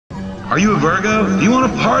Are you a Virgo? Do you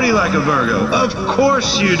want to party like a Virgo? Of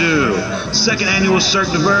course you do! Second annual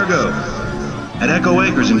Cirque de Virgo at Echo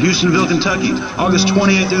Acres in Hustonville, Kentucky, August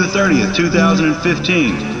 28th through the 30th,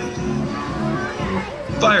 2015.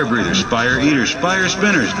 Fire breathers, fire eaters, fire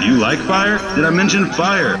spinners. Do you like fire? Did I mention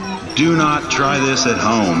fire? Do not try this at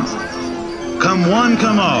home. Come one,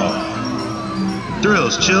 come all.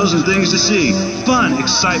 Thrills, chills, and things to see. Fun,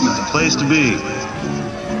 excitement, the place to be.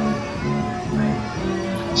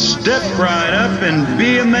 Step right up and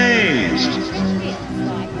be amazed.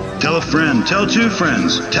 Tell a friend, tell two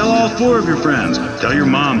friends, tell all four of your friends, tell your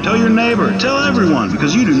mom, tell your neighbor, tell everyone,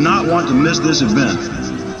 because you do not want to miss this event.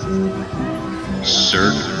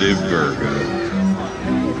 Cirque de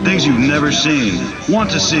Virgo. Things you've never seen, want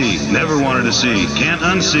to see, never wanted to see, can't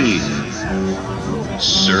unsee.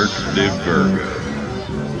 Cirque de Virgo.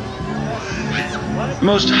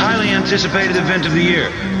 Most highly anticipated event of the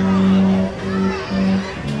year.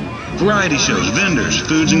 Variety shows, vendors,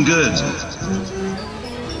 foods and goods.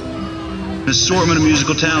 An assortment of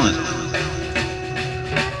musical talent.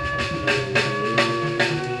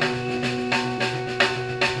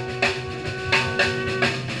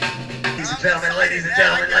 Ladies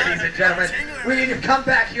and gentlemen, we need to come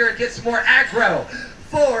back here and get some more aggro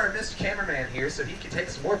for Mr. Cameraman here so he can take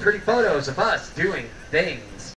some more pretty photos of us doing things.